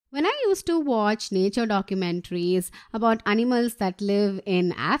used to watch nature documentaries about animals that live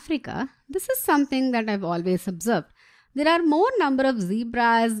in Africa, this is something that I've always observed. There are more number of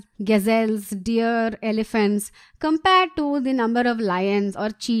zebras, gazelles, deer, elephants compared to the number of lions or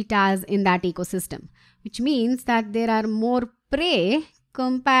cheetahs in that ecosystem, which means that there are more prey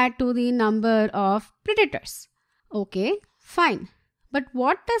compared to the number of predators. Okay, fine. But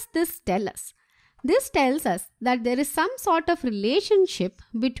what does this tell us? This tells us that there is some sort of relationship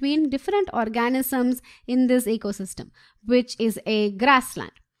between different organisms in this ecosystem, which is a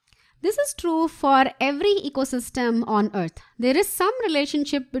grassland. This is true for every ecosystem on Earth. There is some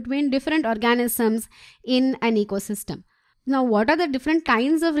relationship between different organisms in an ecosystem. Now, what are the different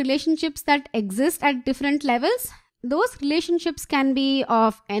kinds of relationships that exist at different levels? Those relationships can be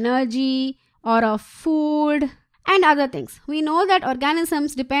of energy or of food and other things. We know that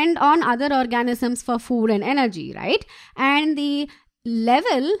organisms depend on other organisms for food and energy, right? And the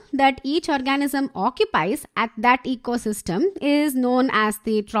level that each organism occupies at that ecosystem is known as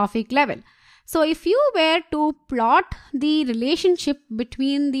the trophic level. So if you were to plot the relationship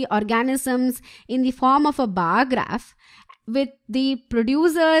between the organisms in the form of a bar graph with the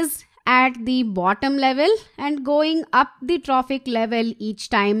producers at the bottom level and going up the trophic level each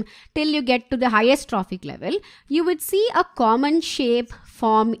time till you get to the highest trophic level, you would see a common shape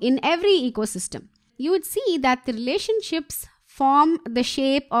form in every ecosystem. You would see that the relationships form the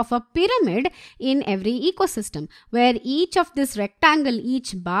shape of a pyramid in every ecosystem, where each of this rectangle,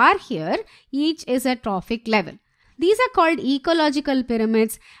 each bar here, each is a trophic level. These are called ecological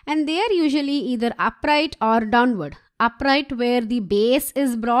pyramids, and they are usually either upright or downward. Upright where the base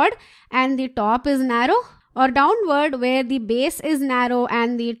is broad and the top is narrow, or downward where the base is narrow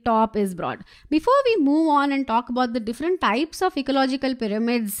and the top is broad. Before we move on and talk about the different types of ecological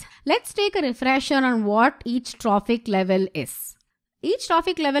pyramids, let's take a refresher on what each trophic level is. Each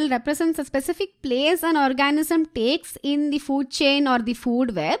trophic level represents a specific place an organism takes in the food chain or the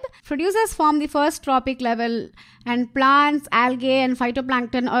food web. Producers form the first trophic level, and plants, algae and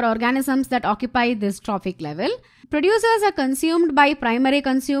phytoplankton are organisms that occupy this trophic level. Producers are consumed by primary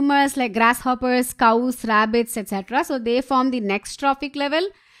consumers like grasshoppers, cows, rabbits, etc. So they form the next trophic level.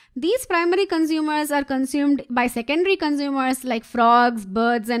 These primary consumers are consumed by secondary consumers like frogs,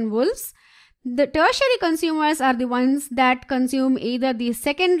 birds and wolves. The tertiary consumers are the ones that consume either the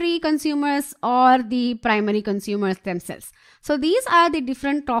secondary consumers or the primary consumers themselves. So these are the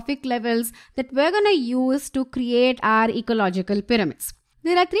different trophic levels that we're going to use to create our ecological pyramids.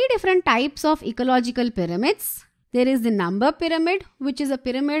 There are three different types of ecological pyramids. There is the number pyramid, which is a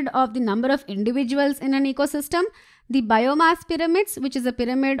pyramid of the number of individuals in an ecosystem. The biomass pyramids, which is a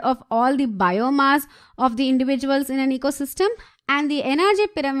pyramid of all the biomass of the individuals in an ecosystem. And the energy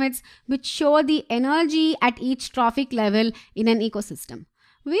pyramids, which show the energy at each trophic level in an ecosystem.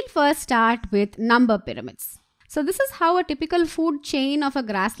 We'll first start with number pyramids. So this is how a typical food chain of a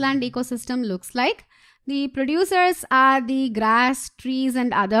grassland ecosystem looks like. The producers are the grass, trees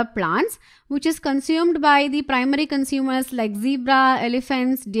and other plants, which is consumed by the primary consumers like zebra,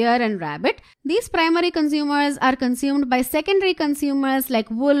 elephants, deer and rabbit. These primary consumers are consumed by secondary consumers like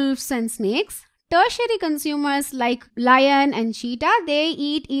wolves and snakes. Tertiary consumers like lion and cheetah, they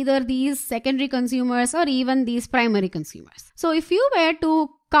eat either these secondary consumers or even these primary consumers. So if you were to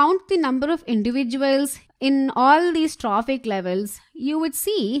count the number of individuals in all these trophic levels, you would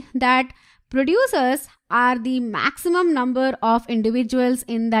see that producers are the maximum number of individuals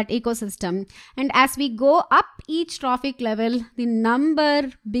in that ecosystem. And as we go up each trophic level, the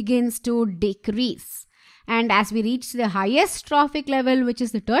number begins to decrease. And as we reach the highest trophic level, which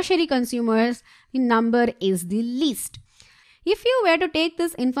is the tertiary consumers, the number is the least. If you were to take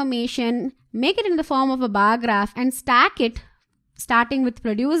this information, make it in the form of a bar graph and stack it, starting with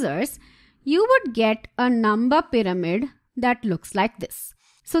producers, you would get a number pyramid that looks like this.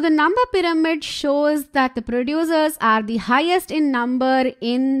 So the number pyramid shows that the producers are the highest in number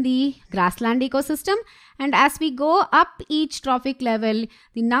in the grassland ecosystem. And as we go up each trophic level,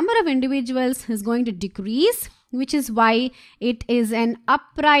 the number of individuals is going to decrease, which is why it is an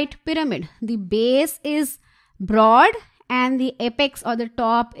upright pyramid. The base is broad and the apex or the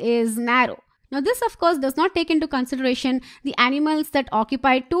top is narrow. Now this of course does not take into consideration the animals that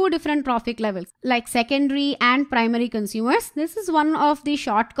occupy two different trophic levels like secondary and primary consumers. This is one of the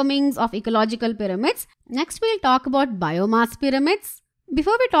shortcomings of ecological pyramids. Next we'll talk about biomass pyramids.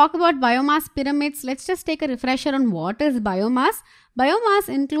 Before we talk about biomass pyramids, let's just take a refresher on what is biomass. Biomass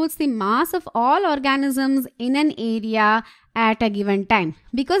includes the mass of all organisms in an area at a given time.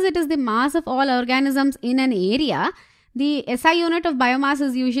 Because it is the mass of all organisms in an area, the SI unit of biomass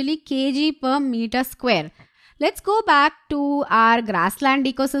is usually kg per meter square. Let's go back to our grassland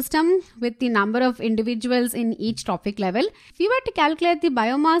ecosystem with the number of individuals in each trophic level. If you were to calculate the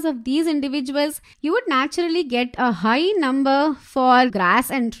biomass of these individuals, you would naturally get a high number for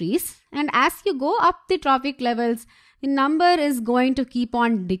grass and trees. And as you go up the trophic levels, the number is going to keep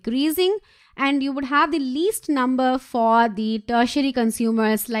on decreasing, and you would have the least number for the tertiary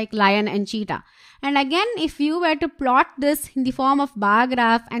consumers like lion and cheetah. And again, if you were to plot this in the form of bar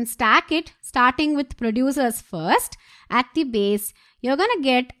graph and stack it, starting with producers first at the base, you're going to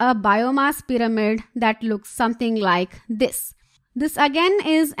get a biomass pyramid that looks something like this. This again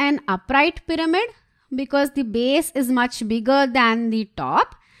is an upright pyramid because the base is much bigger than the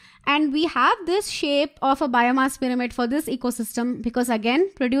top. And we have this shape of a biomass pyramid for this ecosystem because again,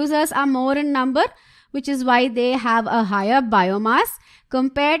 producers are more in number, which is why they have a higher biomass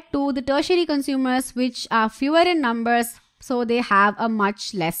compared to the tertiary consumers, which are fewer in numbers, so they have a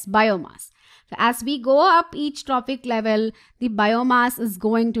much less biomass. So as we go up each trophic level, the biomass is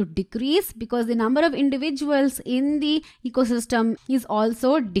going to decrease because the number of individuals in the ecosystem is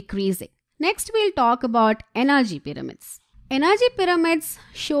also decreasing. Next, we'll talk about energy pyramids. Energy pyramids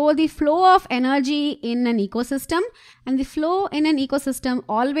show the flow of energy in an ecosystem, and the flow in an ecosystem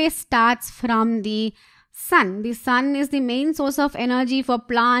always starts from the sun. The sun is the main source of energy for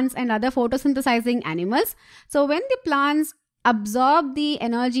plants and other photosynthesizing animals. So when the plants absorb the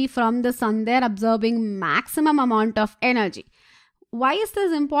energy from the sun, they're absorbing maximum amount of energy. Why is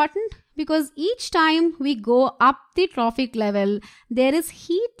this important? Because each time we go up the trophic level, there is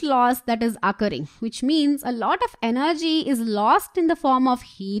heat loss that is occurring, which means a lot of energy is lost in the form of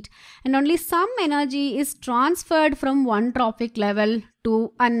heat, and only some energy is transferred from one trophic level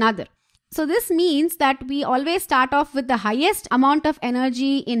to another. So this means that we always start off with the highest amount of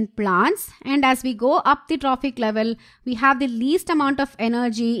energy in plants, and as we go up the trophic level, we have the least amount of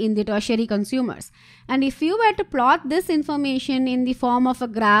energy in the tertiary consumers. And if you were to plot this information in the form of a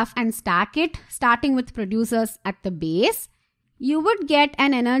graph and stack it, starting with producers at the base, you would get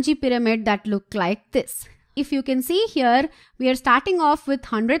an energy pyramid that looked like this. If you can see here, we are starting off with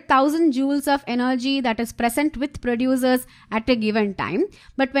 100,000 joules of energy that is present with producers at a given time.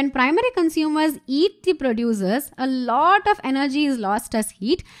 But when primary consumers eat the producers, a lot of energy is lost as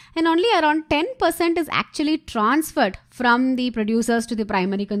heat, and only around 10% is actually transferred from the producers to the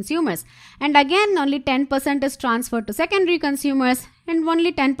primary consumers. And again, only 10% is transferred to secondary consumers, and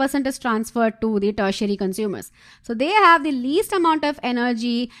only 10% is transferred to the tertiary consumers. So they have the least amount of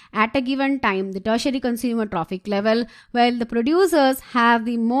energy at a given time, the tertiary consumer trophic level, while the producers have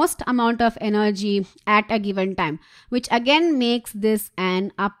the most amount of energy at a given time, which again makes this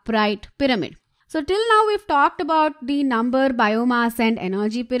an upright pyramid. So till now we've talked about the number, biomass and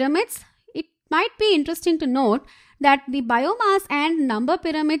energy pyramids. It might be interesting to note that the biomass and number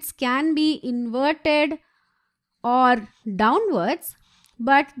pyramids can be inverted or downwards,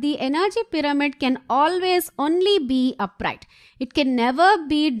 but the energy pyramid can always only be upright. It can never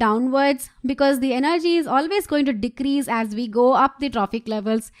be downwards because the energy is always going to decrease as we go up the trophic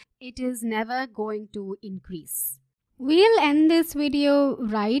levels. It is never going to increase. We'll end this video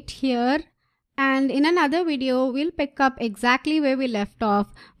right here, and in another video we'll pick up exactly where we left off,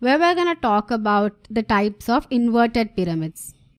 where we're going to talk about the types of inverted pyramids.